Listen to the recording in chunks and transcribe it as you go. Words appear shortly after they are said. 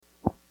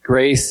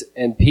Grace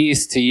and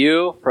peace to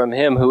you from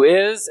him who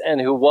is,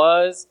 and who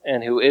was,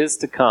 and who is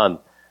to come.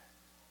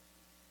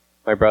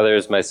 My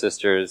brothers, my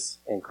sisters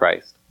in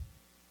Christ.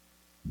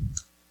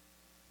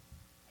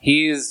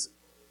 He's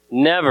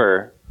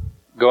never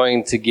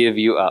going to give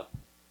you up.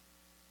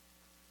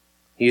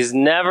 He's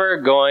never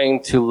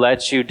going to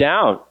let you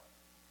down.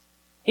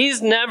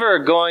 He's never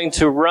going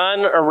to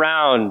run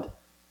around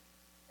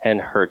and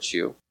hurt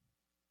you.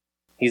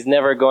 He's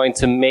never going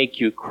to make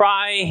you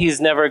cry.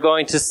 He's never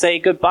going to say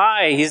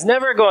goodbye. He's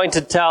never going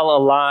to tell a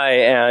lie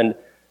and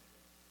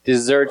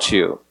desert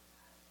you.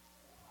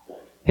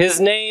 His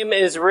name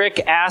is Rick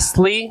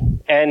Astley,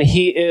 and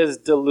he is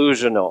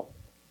delusional.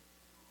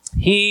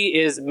 He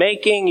is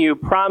making you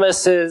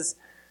promises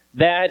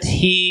that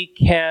he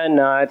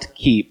cannot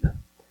keep.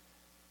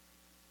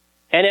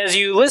 And as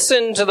you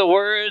listen to the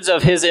words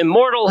of his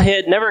immortal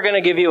hit, Never Gonna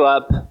Give You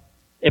Up,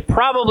 it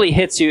probably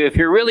hits you if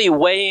you're really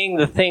weighing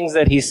the things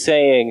that he's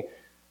saying.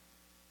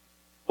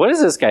 What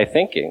is this guy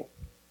thinking?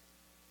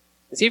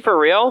 Is he for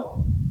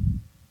real?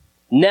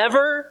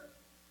 Never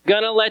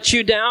gonna let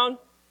you down?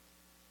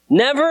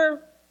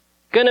 Never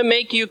gonna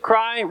make you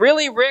cry?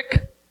 Really,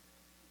 Rick?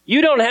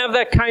 You don't have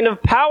that kind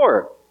of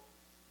power.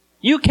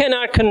 You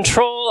cannot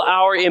control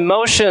our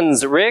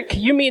emotions, Rick.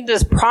 You mean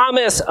to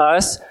promise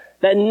us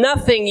that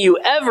nothing you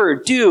ever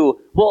do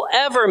will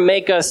ever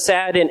make us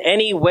sad in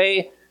any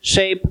way,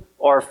 shape,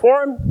 or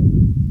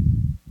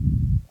form?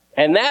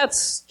 And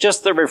that's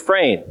just the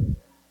refrain.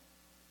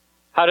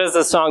 How does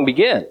the song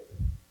begin?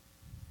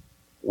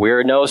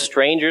 We're no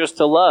strangers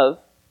to love.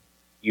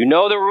 You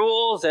know the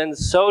rules, and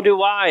so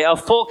do I. A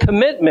full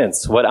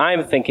commitment's what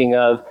I'm thinking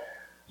of.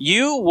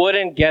 You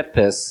wouldn't get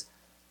this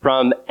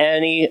from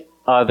any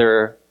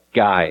other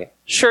guy.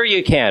 Sure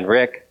you can,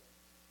 Rick.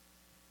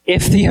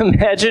 If the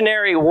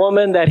imaginary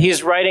woman that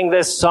he's writing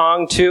this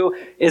song to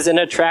is an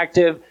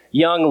attractive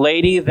young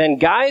lady, then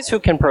guys who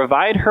can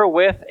provide her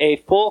with a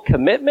full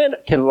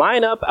commitment can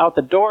line up out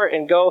the door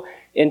and go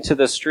into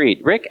the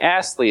street. Rick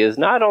Astley is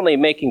not only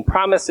making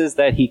promises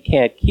that he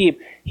can't keep,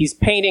 he's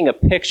painting a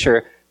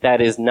picture that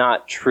is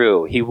not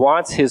true. He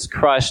wants his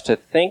crush to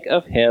think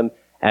of him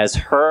as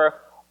her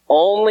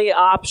only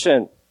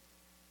option.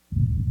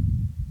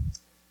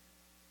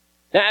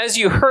 Now, as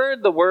you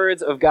heard the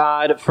words of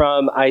God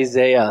from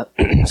Isaiah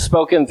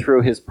spoken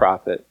through his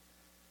prophet,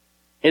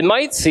 it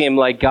might seem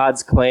like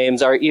God's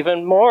claims are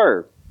even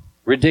more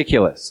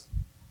ridiculous.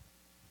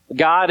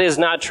 God is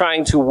not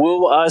trying to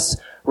woo us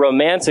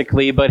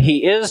romantically, but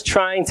he is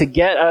trying to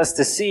get us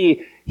to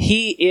see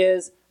he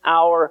is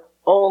our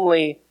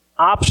only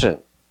option.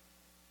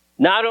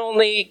 Not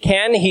only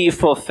can he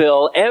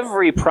fulfill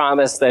every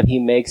promise that he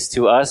makes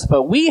to us,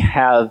 but we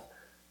have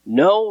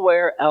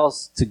nowhere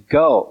else to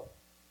go.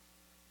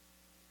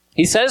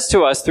 He says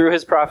to us through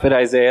his prophet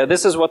Isaiah,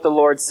 this is what the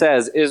Lord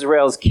says,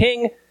 Israel's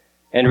King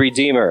and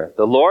Redeemer,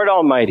 the Lord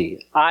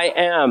Almighty, I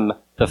am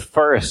the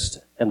first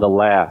and the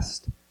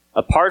last.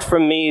 Apart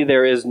from me,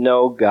 there is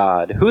no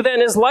God. Who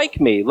then is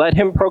like me? Let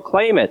him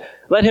proclaim it.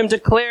 Let him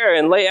declare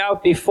and lay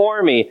out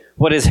before me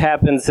what has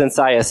happened since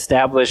I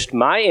established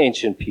my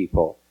ancient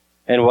people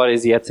and what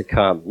is yet to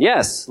come.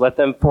 Yes, let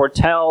them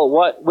foretell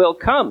what will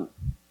come.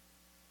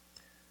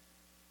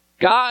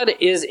 God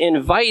is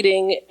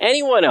inviting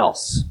anyone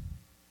else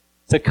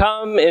to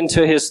come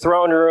into his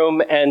throne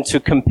room and to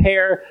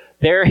compare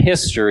their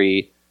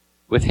history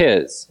with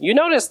his. You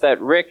notice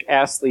that Rick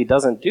Astley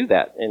doesn't do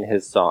that in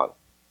his song.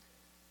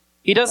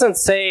 He doesn't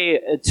say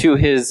to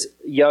his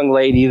young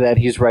lady that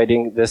he's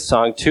writing this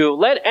song to,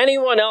 let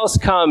anyone else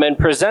come and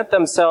present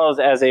themselves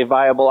as a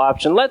viable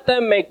option. Let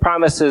them make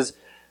promises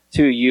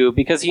to you,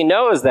 because he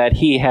knows that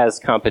he has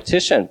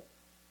competition.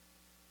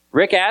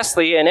 Rick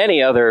Astley, and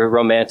any other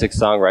romantic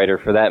songwriter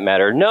for that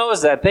matter,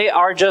 knows that they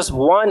are just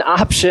one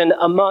option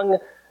among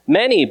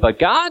many. But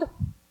God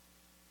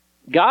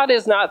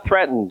is not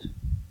threatened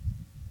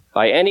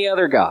by any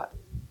other God,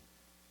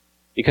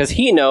 because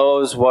he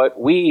knows what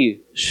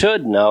we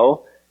should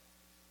know,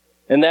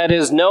 and that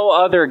is no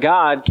other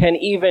God can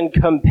even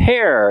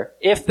compare,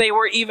 if they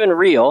were even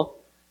real,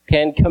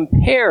 can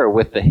compare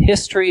with the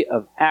history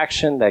of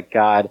action that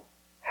God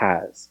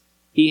has.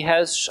 He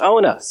has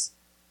shown us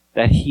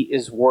that he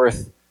is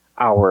worth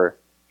our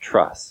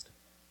trust.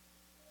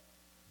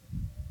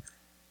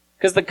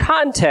 Because the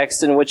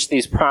context in which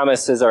these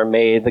promises are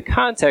made, the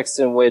context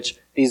in which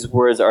these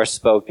words are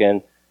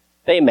spoken,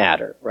 they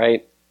matter,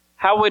 right?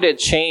 How would it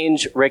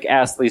change Rick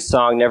Astley's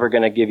song, Never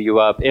Gonna Give You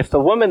Up, if the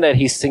woman that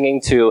he's singing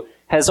to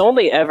has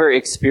only ever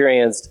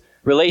experienced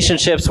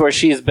relationships where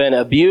she's been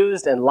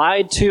abused and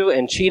lied to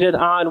and cheated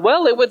on?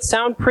 Well, it would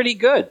sound pretty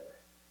good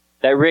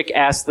that Rick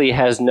Astley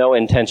has no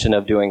intention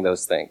of doing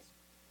those things.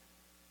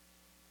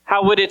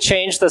 How would it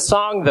change the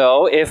song,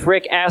 though, if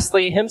Rick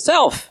Astley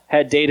himself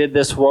had dated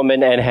this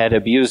woman and had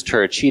abused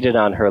her, cheated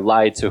on her,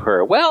 lied to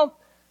her? Well,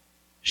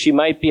 she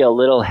might be a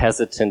little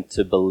hesitant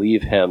to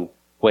believe him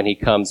when he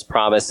comes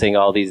promising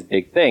all these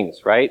big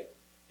things, right?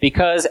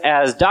 Because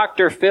as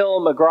Dr. Phil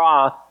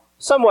McGraw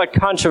somewhat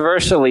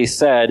controversially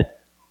said,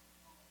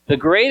 the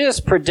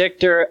greatest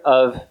predictor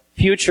of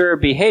future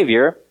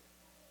behavior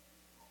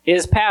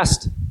is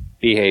past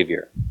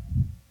behavior.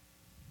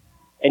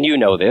 And you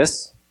know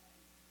this.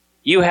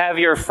 You have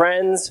your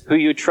friends who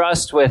you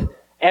trust with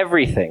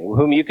everything,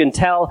 whom you can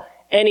tell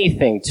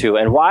anything to.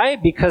 And why?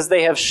 Because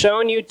they have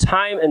shown you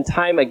time and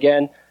time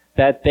again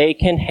that they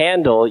can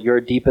handle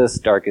your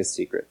deepest, darkest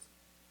secrets.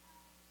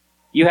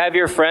 You have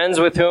your friends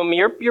with whom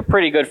you're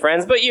pretty good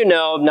friends, but you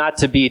know not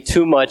to be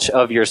too much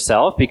of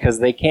yourself because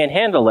they can't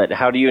handle it.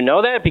 How do you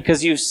know that?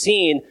 Because you've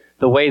seen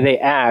the way they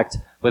act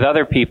with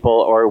other people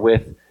or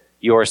with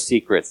your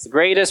secrets. The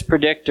greatest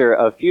predictor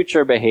of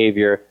future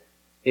behavior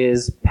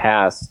is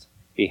past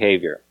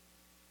behavior.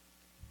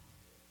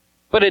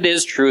 But it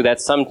is true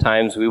that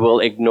sometimes we will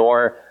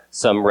ignore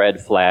some red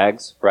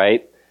flags,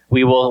 right?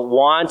 We will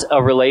want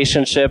a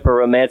relationship, a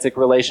romantic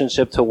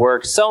relationship to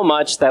work so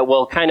much that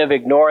we'll kind of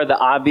ignore the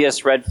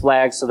obvious red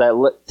flags so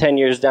that 10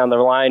 years down the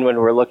line when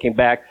we're looking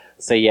back,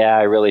 say, yeah,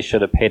 I really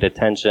should have paid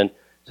attention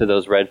to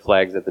those red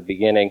flags at the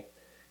beginning.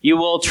 You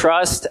will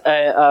trust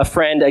a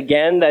friend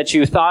again that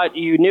you thought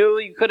you knew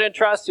you couldn't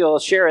trust. You'll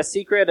share a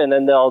secret and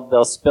then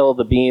they'll spill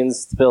the beans,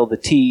 spill the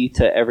tea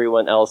to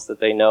everyone else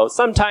that they know.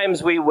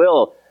 Sometimes we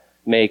will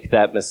make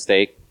that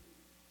mistake.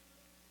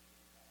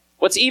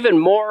 What's even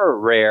more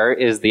rare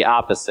is the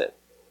opposite.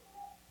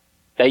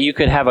 That you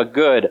could have a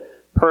good,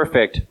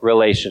 perfect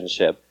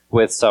relationship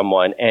with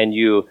someone and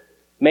you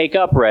make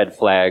up red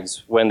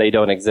flags when they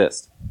don't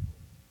exist.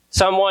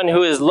 Someone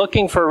who is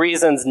looking for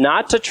reasons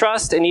not to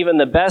trust, and even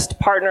the best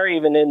partner,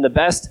 even in the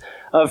best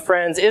of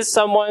friends, is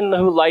someone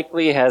who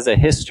likely has a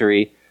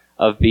history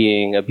of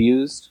being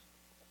abused,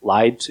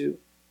 lied to,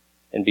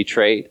 and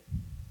betrayed.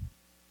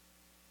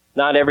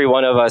 Not every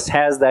one of us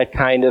has that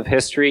kind of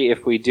history.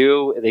 If we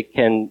do, it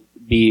can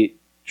be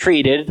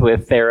treated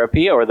with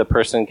therapy, or the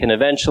person can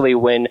eventually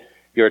win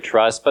your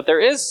trust. But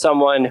there is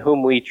someone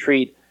whom we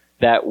treat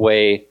that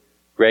way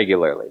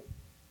regularly.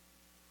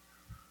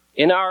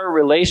 In our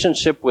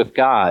relationship with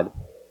God,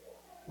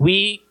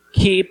 we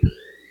keep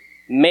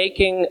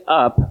making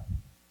up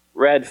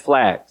red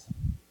flags.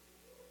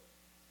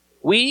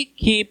 We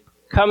keep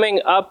coming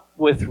up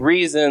with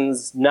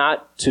reasons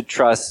not to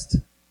trust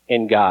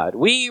in God.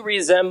 We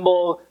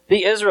resemble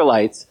the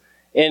Israelites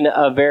in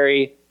a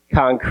very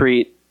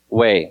concrete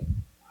way.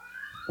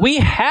 We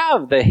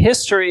have the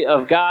history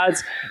of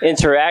God's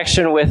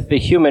interaction with the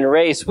human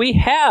race. We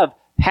have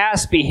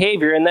past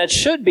behavior, and that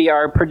should be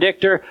our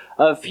predictor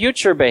of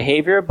future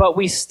behavior, but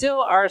we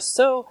still are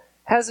so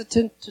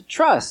hesitant to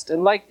trust.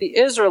 And like the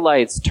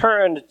Israelites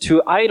turned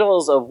to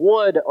idols of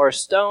wood or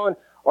stone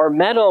or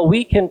metal,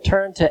 we can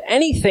turn to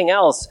anything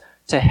else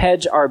to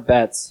hedge our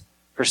bets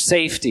for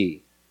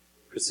safety,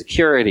 for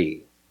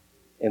security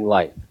in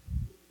life.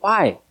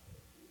 Why?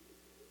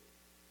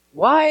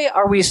 Why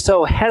are we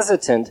so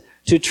hesitant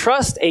to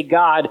trust a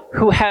God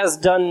who has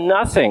done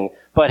nothing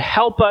but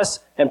help us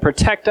and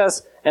protect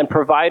us and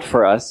provide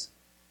for us?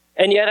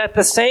 And yet at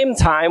the same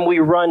time, we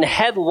run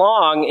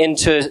headlong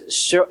into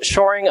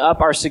shoring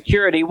up our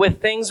security with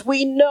things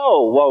we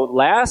know won't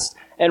last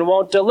and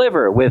won't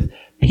deliver, with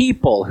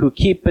people who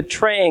keep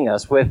betraying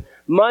us, with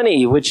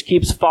money which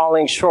keeps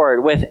falling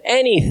short, with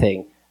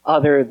anything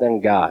other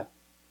than God.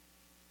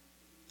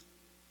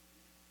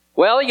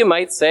 Well, you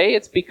might say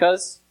it's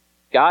because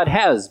God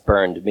has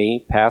burned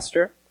me,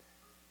 Pastor.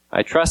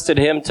 I trusted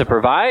him to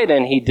provide,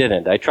 and he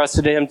didn't. I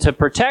trusted him to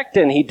protect,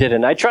 and he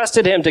didn't. I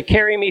trusted him to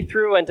carry me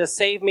through and to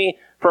save me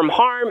from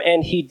harm,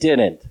 and he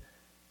didn't.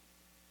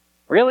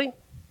 Really?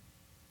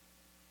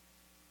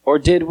 Or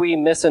did we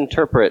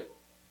misinterpret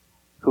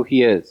who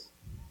he is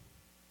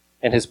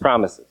and his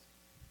promises?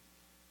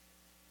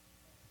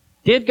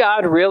 Did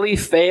God really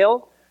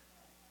fail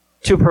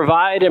to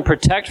provide and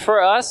protect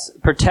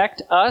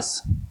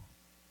us?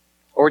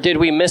 Or did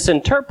we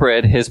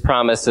misinterpret his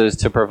promises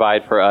to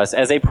provide for us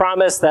as a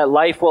promise that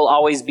life will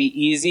always be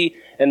easy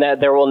and that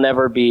there will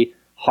never be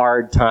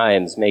hard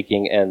times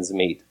making ends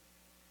meet?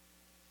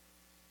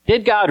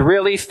 Did God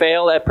really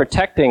fail at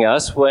protecting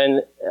us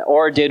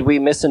or did we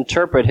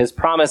misinterpret his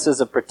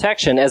promises of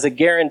protection as a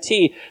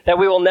guarantee that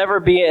we will never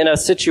be in a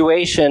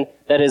situation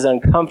that is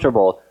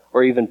uncomfortable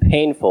or even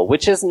painful,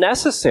 which is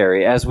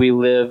necessary as we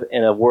live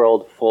in a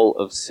world full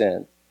of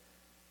sin?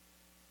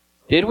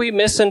 Did we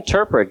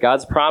misinterpret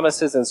God's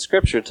promises in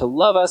Scripture to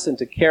love us and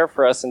to care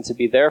for us and to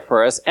be there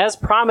for us as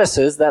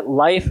promises that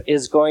life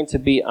is going to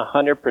be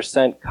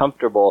 100%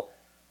 comfortable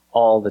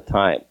all the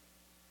time?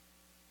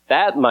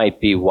 That might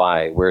be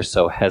why we're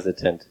so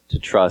hesitant to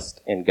trust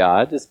in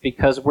God, is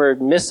because we're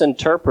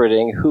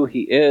misinterpreting who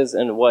he is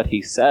and what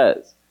he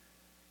says.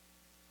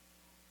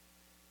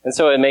 And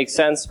so it makes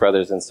sense,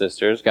 brothers and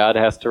sisters, God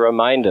has to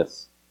remind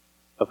us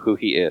of who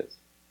he is.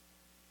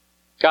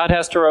 God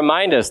has to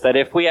remind us that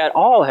if we at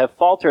all have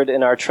faltered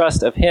in our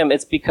trust of him,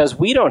 it's because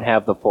we don't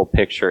have the full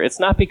picture. It's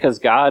not because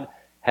God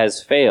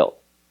has failed.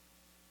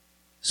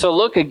 So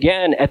look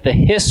again at the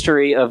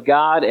history of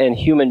God and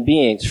human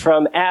beings,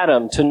 from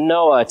Adam to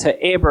Noah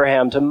to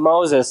Abraham to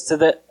Moses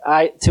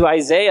to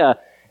Isaiah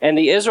and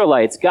the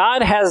Israelites.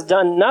 God has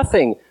done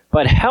nothing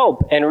but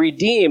help and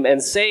redeem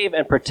and save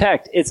and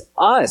protect. It's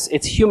us,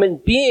 it's human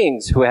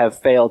beings who have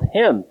failed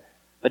him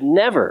but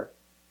never,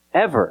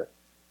 ever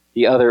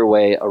the other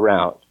way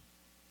around.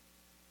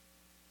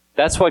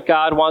 That's what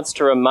God wants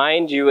to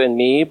remind you and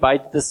me by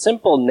the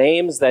simple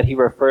names that he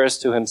refers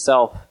to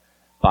himself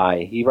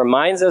by. He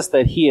reminds us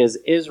that he is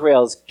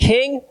Israel's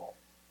king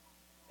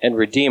and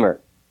redeemer.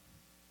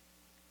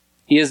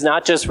 He is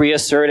not just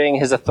reasserting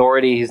his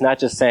authority. He's not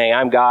just saying,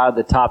 I'm God,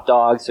 the top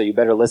dog, so you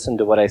better listen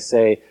to what I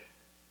say.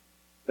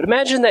 But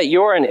imagine that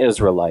you're an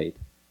Israelite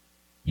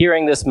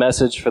hearing this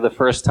message for the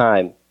first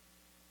time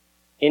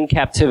in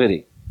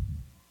captivity.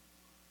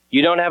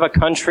 You don't have a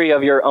country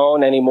of your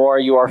own anymore.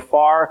 You are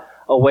far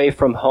away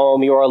from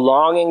home. You are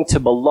longing to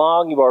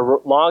belong. You are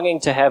longing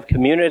to have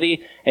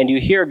community. And you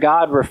hear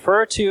God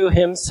refer to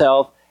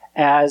himself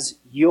as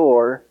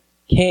your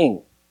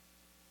king.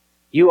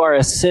 You are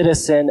a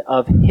citizen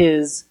of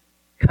his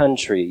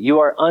country. You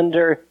are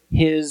under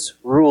his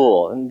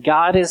rule. And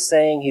God is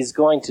saying he's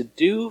going to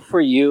do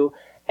for you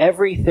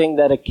everything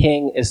that a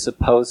king is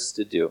supposed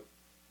to do.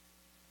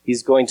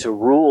 He's going to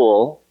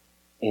rule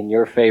in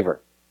your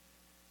favor.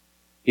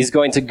 He's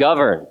going to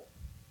govern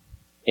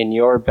in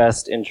your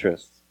best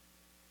interests.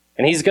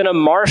 And he's going to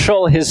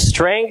marshal his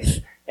strength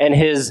and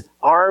his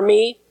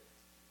army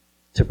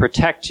to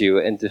protect you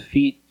and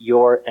defeat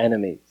your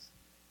enemies.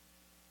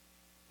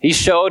 He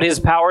showed his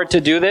power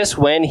to do this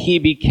when he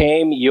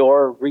became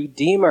your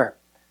Redeemer,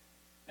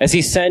 as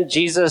he sent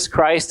Jesus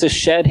Christ to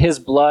shed his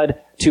blood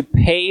to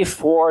pay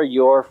for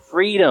your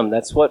freedom.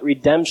 That's what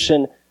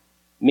redemption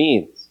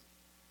means.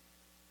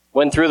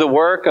 When through the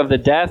work of the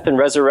death and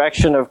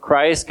resurrection of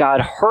Christ,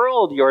 God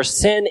hurled your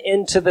sin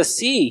into the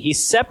sea. He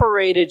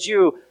separated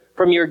you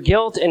from your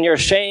guilt and your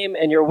shame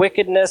and your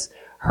wickedness,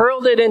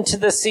 hurled it into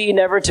the sea,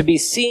 never to be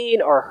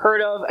seen or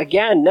heard of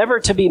again, never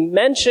to be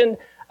mentioned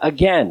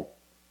again.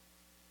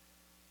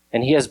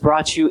 And he has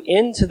brought you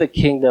into the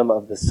kingdom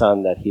of the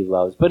Son that he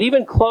loves. But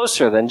even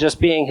closer than just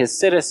being his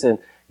citizen,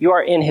 you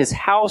are in his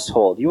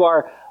household. You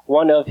are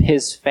one of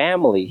his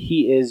family.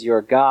 He is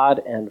your God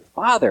and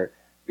Father,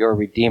 your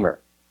Redeemer.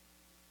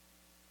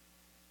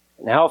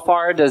 And how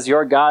far does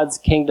your God's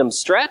kingdom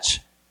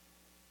stretch?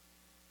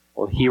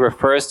 Well, he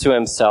refers to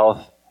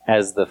himself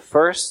as the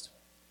first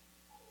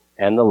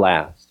and the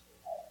last.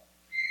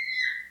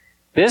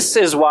 This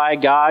is why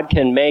God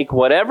can make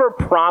whatever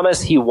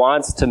promise he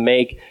wants to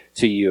make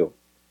to you.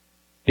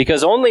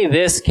 Because only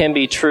this can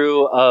be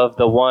true of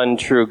the one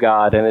true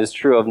God and is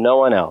true of no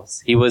one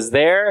else. He was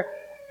there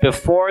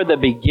before the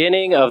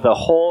beginning of the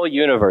whole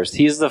universe.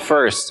 He's the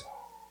first.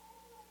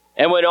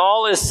 And when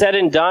all is said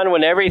and done,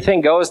 when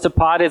everything goes to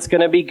pot, it's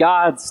going to be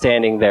God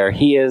standing there.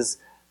 He is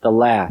the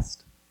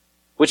last.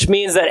 Which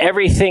means that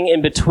everything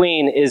in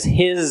between is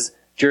his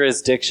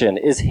jurisdiction,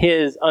 is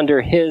his,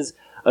 under his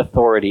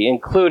authority,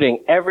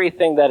 including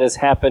everything that is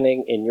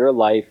happening in your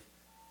life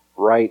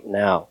right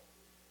now.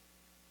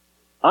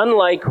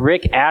 Unlike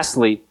Rick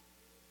Astley,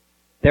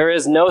 there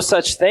is no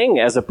such thing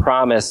as a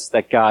promise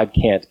that God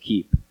can't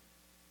keep.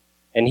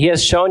 And he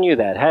has shown you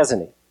that,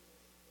 hasn't he?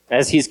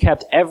 As he's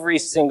kept every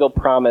single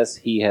promise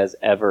he has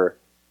ever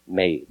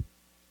made.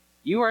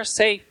 You are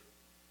safe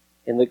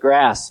in the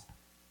grasp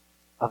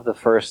of the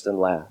first and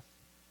last.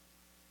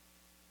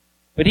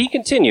 But he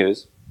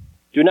continues,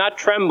 do not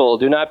tremble,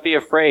 do not be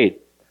afraid.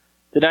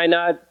 Did I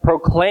not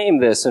proclaim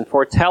this and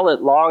foretell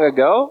it long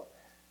ago?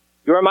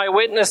 You are my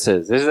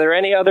witnesses. Is there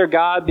any other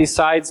God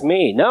besides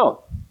me?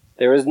 No,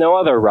 there is no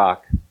other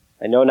rock.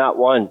 I know not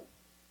one.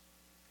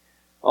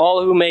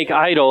 All who make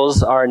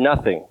idols are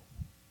nothing,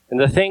 and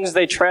the things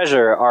they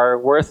treasure are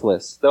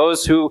worthless.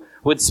 Those who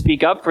would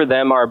speak up for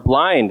them are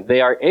blind.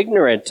 They are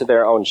ignorant to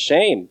their own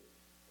shame.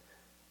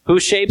 Who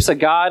shapes a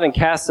god and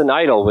casts an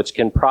idol which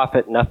can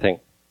profit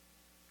nothing?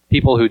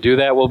 People who do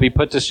that will be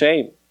put to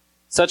shame.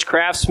 Such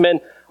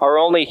craftsmen are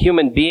only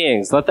human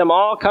beings. Let them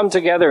all come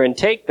together and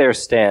take their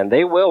stand.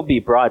 They will be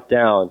brought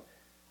down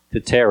to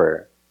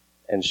terror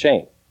and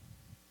shame.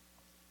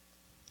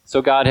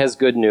 So God has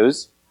good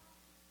news,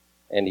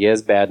 and he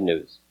has bad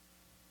news.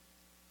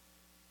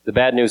 The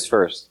bad news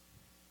first.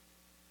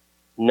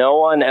 No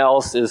one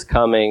else is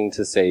coming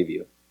to save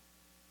you.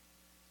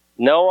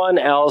 No one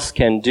else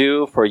can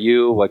do for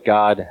you what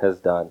God has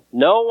done.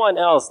 No one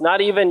else,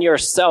 not even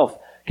yourself,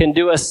 can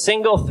do a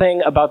single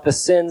thing about the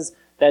sins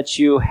that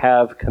you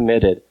have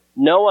committed.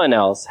 No one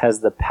else has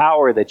the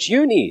power that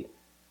you need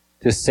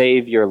to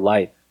save your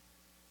life.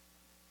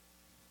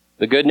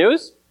 The good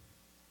news?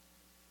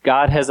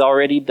 God has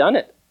already done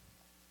it.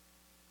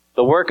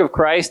 The work of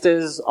Christ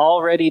is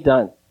already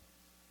done.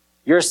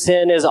 Your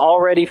sin is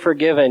already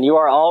forgiven. You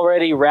are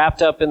already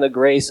wrapped up in the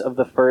grace of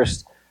the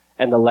first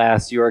and the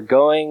last. You are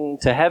going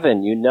to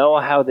heaven. You know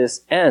how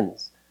this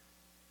ends.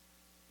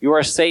 You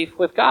are safe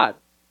with God.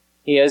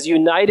 He has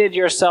united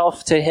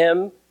yourself to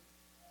him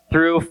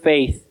through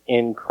faith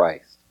in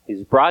Christ.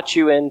 He's brought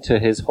you into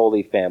his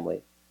holy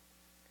family.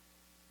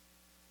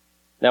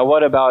 Now,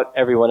 what about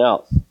everyone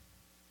else?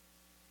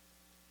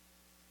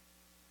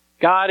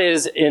 God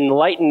is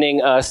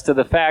enlightening us to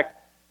the fact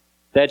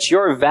that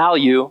your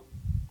value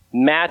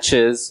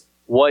matches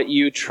what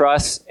you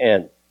trust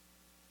in.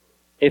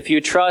 If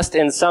you trust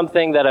in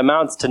something that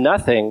amounts to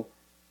nothing,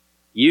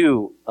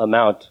 you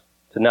amount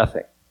to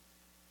nothing.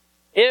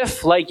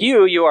 If, like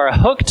you are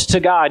hooked to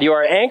God, you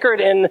are anchored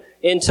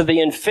into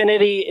the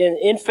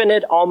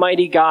infinite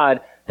almighty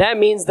God, that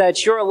means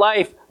that your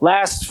life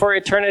lasts for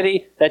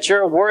eternity, that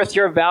your worth,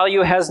 your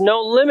value has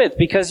no limit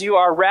because you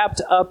are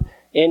wrapped up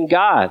in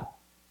God.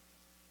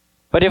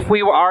 But if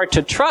we are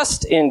to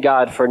trust in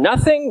God for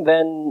nothing,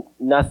 then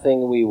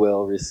nothing we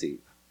will receive.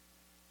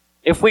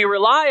 If we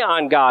rely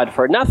on God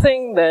for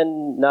nothing,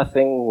 then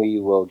nothing we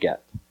will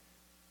get.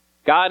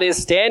 God is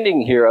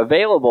standing here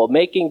available,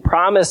 making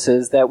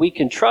promises that we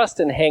can trust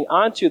and hang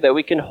on to, that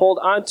we can hold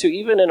on to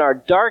even in our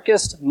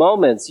darkest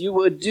moments. You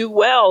would do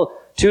well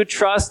to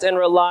trust and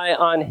rely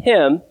on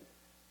him.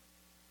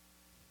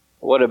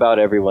 What about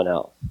everyone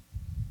else?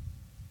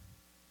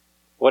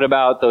 What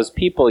about those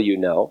people you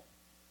know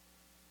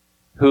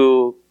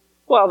who,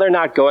 well, they're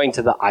not going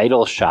to the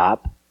idol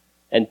shop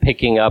and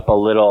picking up a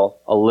little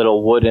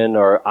wooden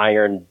or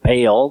iron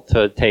Baal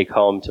to take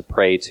home to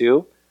pray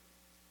to,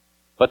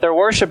 but they're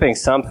worshiping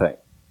something,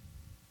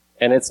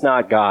 and it's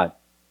not God.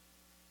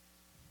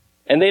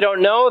 And they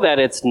don't know that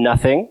it's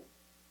nothing.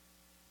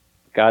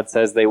 God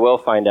says they will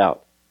find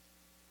out.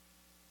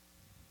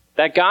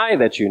 That guy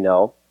that you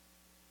know,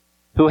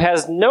 who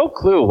has no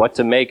clue what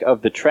to make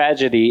of the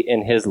tragedy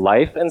in his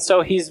life, and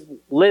so he's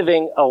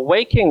living a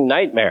waking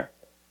nightmare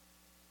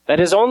that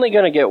is only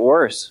going to get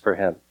worse for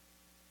him.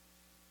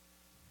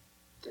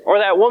 Or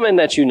that woman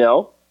that you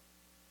know,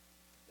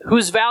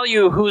 whose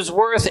value, whose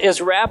worth is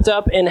wrapped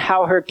up in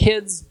how her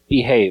kids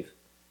behave.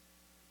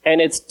 And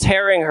it's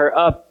tearing her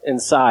up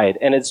inside,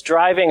 and it's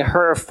driving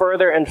her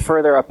further and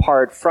further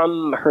apart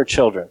from her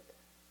children.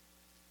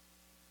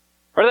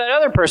 Or that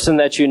other person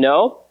that you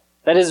know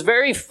that is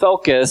very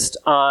focused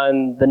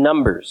on the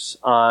numbers,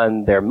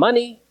 on their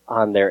money,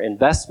 on their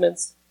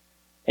investments.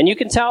 And you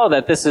can tell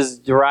that this is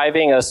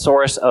deriving a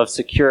source of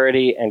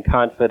security and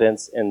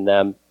confidence in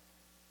them.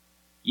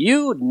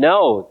 You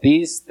know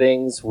these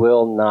things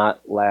will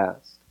not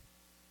last.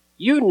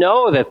 You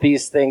know that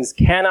these things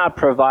cannot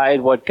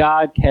provide what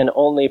God can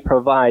only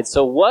provide.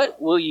 So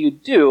what will you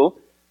do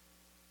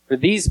for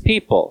these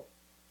people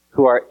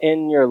who are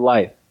in your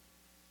life?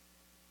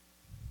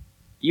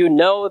 You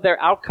know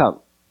their outcome.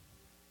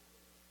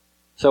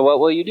 So what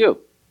will you do?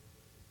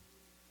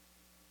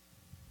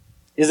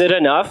 Is it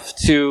enough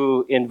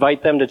to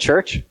invite them to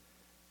church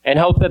and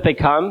hope that they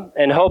come,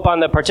 and hope on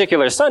the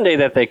particular Sunday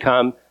that they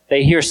come,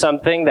 they hear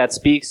something that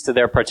speaks to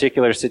their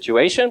particular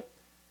situation?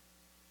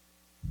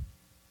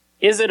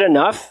 Is it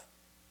enough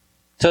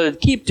to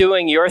keep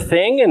doing your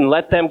thing and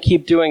let them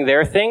keep doing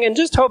their thing and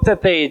just hope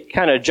that they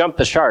kind of jump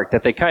the shark,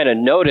 that they kind of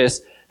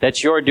notice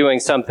that you're doing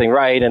something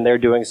right and they're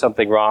doing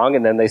something wrong,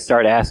 and then they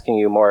start asking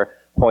you more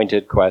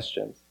pointed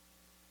questions?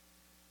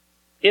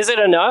 Is it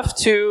enough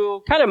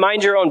to kind of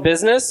mind your own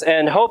business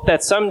and hope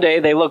that someday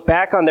they look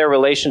back on their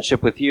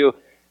relationship with you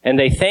and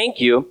they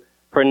thank you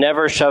for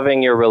never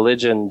shoving your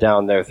religion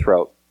down their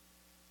throat?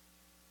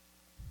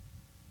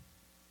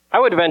 I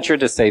would venture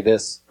to say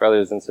this,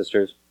 brothers and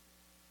sisters.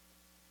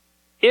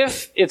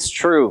 If it's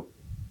true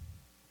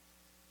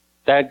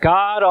that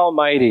God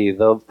Almighty,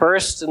 the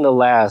first and the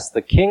last,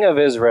 the King of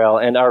Israel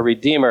and our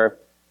Redeemer,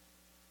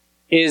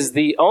 is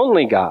the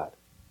only God,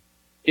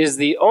 is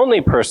the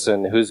only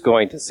person who's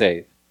going to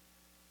save,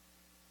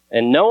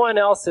 and no one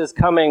else is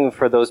coming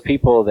for those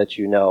people that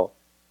you know,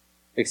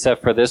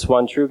 except for this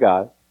one true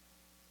God.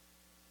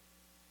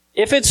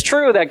 If it's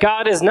true that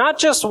God is not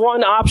just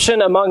one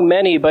option among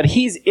many, but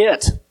he's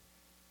it,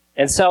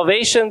 and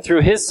salvation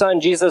through his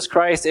Son, Jesus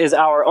Christ, is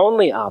our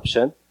only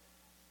option,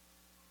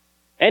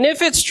 and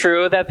if it's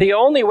true that the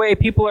only way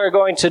people are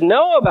going to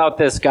know about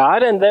this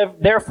God and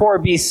therefore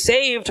be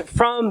saved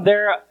from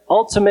their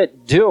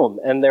ultimate doom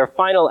and their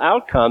final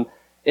outcome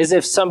is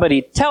if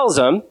somebody tells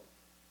them,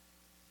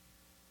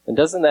 then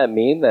doesn't that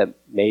mean that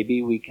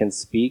maybe we can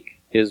speak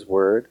his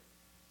word?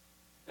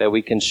 That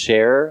we can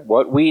share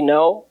what we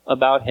know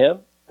about him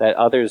that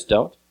others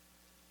don't?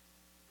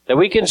 That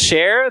we can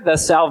share the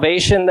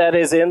salvation that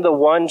is in the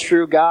one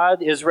true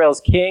God,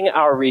 Israel's King,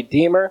 our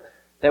Redeemer?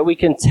 That we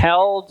can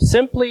tell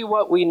simply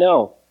what we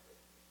know.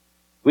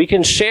 We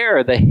can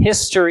share the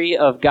history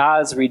of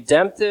God's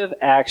redemptive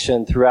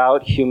action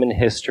throughout human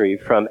history,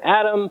 from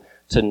Adam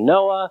to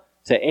Noah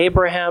to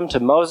Abraham to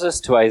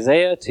Moses to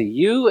Isaiah to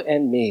you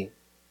and me.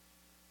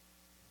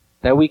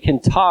 That we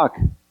can talk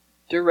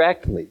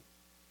directly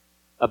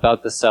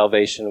about the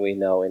salvation we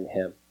know in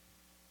him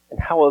and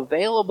how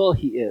available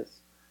he is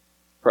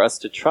for us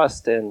to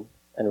trust in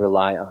and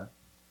rely on.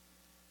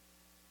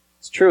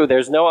 It's true,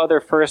 there's no other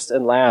first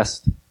and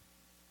last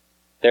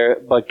there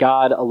but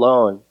God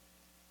alone.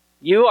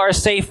 You are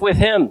safe with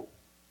him.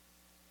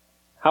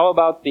 How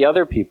about the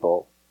other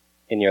people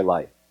in your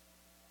life?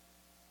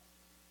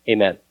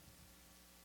 Amen.